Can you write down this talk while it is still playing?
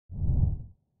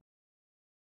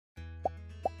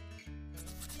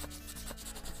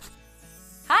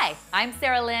Hi, I'm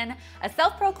Sara Lynn, a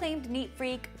self-proclaimed neat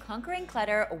freak conquering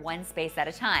clutter one space at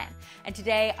a time. And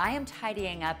today I am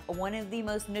tidying up one of the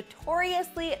most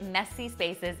notoriously messy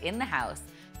spaces in the house,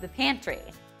 the pantry.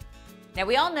 Now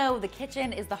we all know the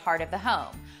kitchen is the heart of the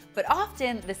home, but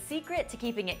often the secret to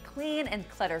keeping it clean and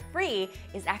clutter-free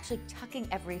is actually tucking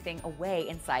everything away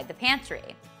inside the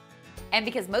pantry. And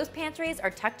because most pantries are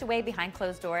tucked away behind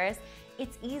closed doors,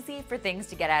 it's easy for things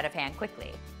to get out of hand quickly.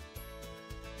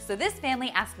 So this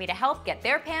family asked me to help get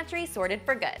their pantry sorted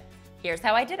for good. Here's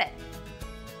how I did it.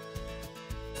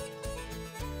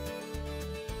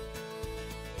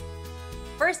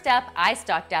 First up, I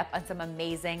stocked up on some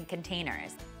amazing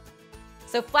containers.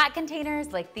 So flat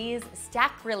containers like these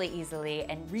stack really easily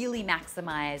and really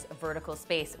maximize vertical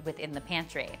space within the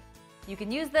pantry. You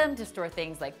can use them to store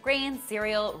things like grains,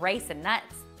 cereal, rice, and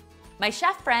nuts. My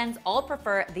chef friends all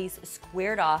prefer these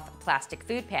squared off plastic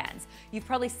food pans. You've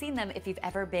probably seen them if you've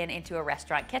ever been into a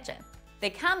restaurant kitchen. They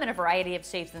come in a variety of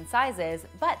shapes and sizes,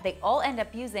 but they all end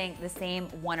up using the same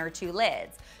one or two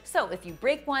lids. So if you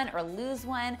break one or lose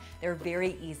one, they're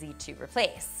very easy to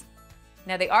replace.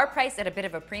 Now they are priced at a bit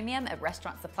of a premium at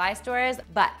restaurant supply stores,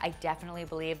 but I definitely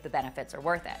believe the benefits are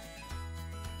worth it.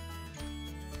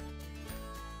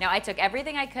 Now I took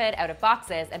everything I could out of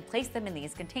boxes and placed them in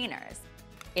these containers.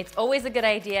 It's always a good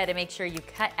idea to make sure you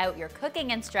cut out your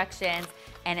cooking instructions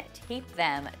and tape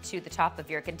them to the top of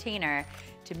your container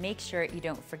to make sure you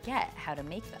don't forget how to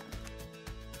make them.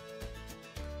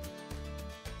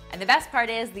 And the best part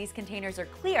is these containers are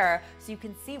clear so you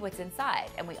can see what's inside,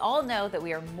 and we all know that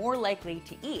we are more likely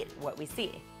to eat what we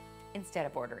see instead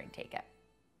of ordering takeout.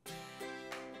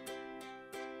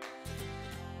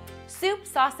 Soup,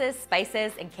 sauces,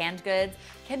 spices, and canned goods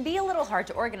can be a little hard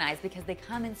to organize because they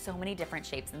come in so many different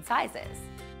shapes and sizes.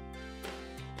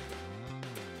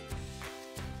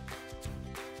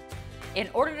 In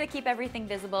order to keep everything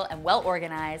visible and well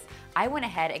organized, I went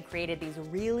ahead and created these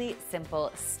really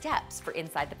simple steps for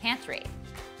inside the pantry.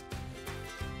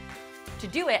 To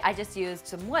do it, I just used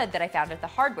some wood that I found at the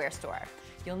hardware store.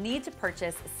 You'll need to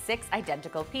purchase 6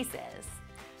 identical pieces.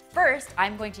 First,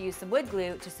 I'm going to use some wood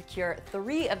glue to secure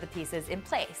 3 of the pieces in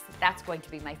place. That's going to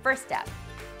be my first step.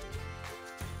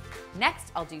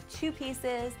 Next, I'll do 2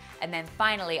 pieces, and then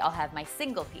finally, I'll have my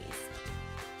single piece.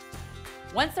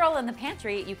 Once they're all in the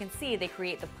pantry, you can see they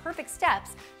create the perfect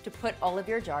steps to put all of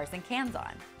your jars and cans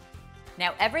on.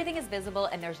 Now everything is visible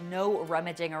and there's no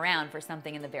rummaging around for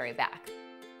something in the very back.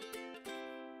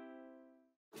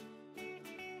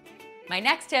 My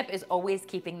next tip is always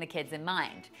keeping the kids in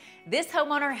mind. This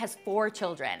homeowner has 4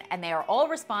 children, and they are all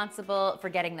responsible for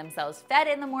getting themselves fed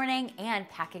in the morning and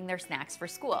packing their snacks for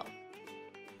school.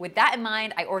 With that in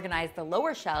mind, I organized the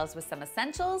lower shelves with some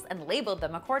essentials and labeled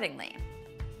them accordingly.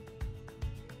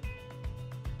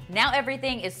 Now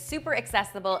everything is super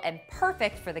accessible and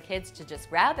perfect for the kids to just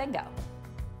grab and go.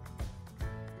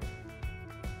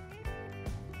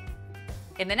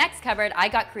 In the next cupboard, I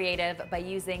got creative by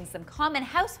using some common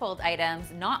household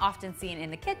items not often seen in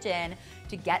the kitchen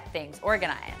to get things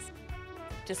organized.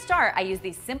 To start, I used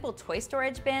these simple toy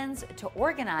storage bins to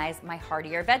organize my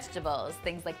heartier vegetables,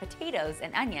 things like potatoes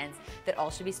and onions that all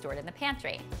should be stored in the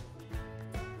pantry.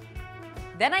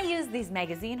 Then I used these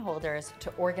magazine holders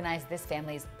to organize this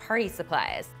family's party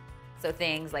supplies. So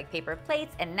things like paper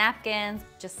plates and napkins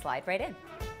just slide right in.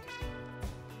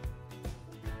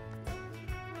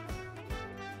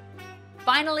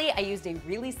 Finally, I used a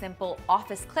really simple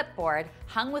office clipboard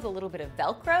hung with a little bit of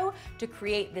Velcro to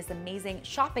create this amazing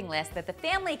shopping list that the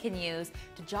family can use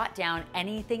to jot down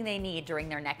anything they need during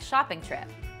their next shopping trip.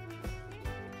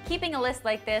 Keeping a list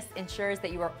like this ensures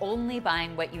that you are only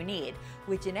buying what you need,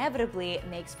 which inevitably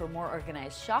makes for more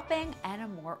organized shopping and a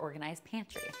more organized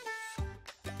pantry.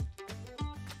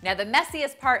 Now the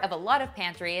messiest part of a lot of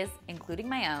pantries, including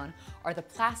my own, are the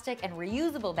plastic and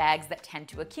reusable bags that tend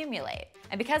to accumulate.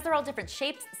 And because they're all different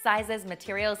shapes, sizes,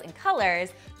 materials, and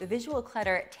colors, the visual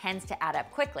clutter tends to add up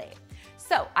quickly.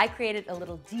 So I created a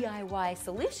little DIY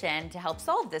solution to help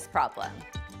solve this problem.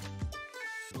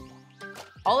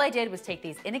 All I did was take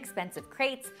these inexpensive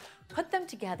crates, put them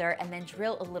together, and then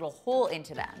drill a little hole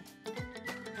into them.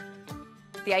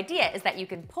 The idea is that you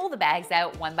can pull the bags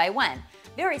out one by one,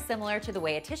 very similar to the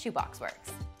way a tissue box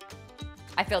works.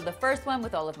 I filled the first one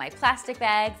with all of my plastic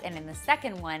bags, and in the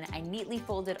second one, I neatly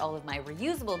folded all of my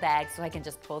reusable bags so I can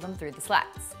just pull them through the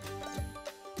slats.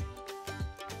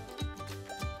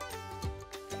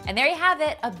 And there you have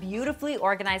it, a beautifully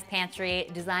organized pantry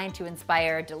designed to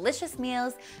inspire delicious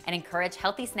meals and encourage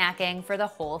healthy snacking for the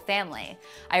whole family.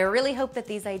 I really hope that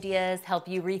these ideas help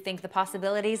you rethink the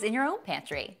possibilities in your own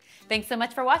pantry. Thanks so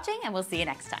much for watching, and we'll see you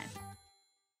next time.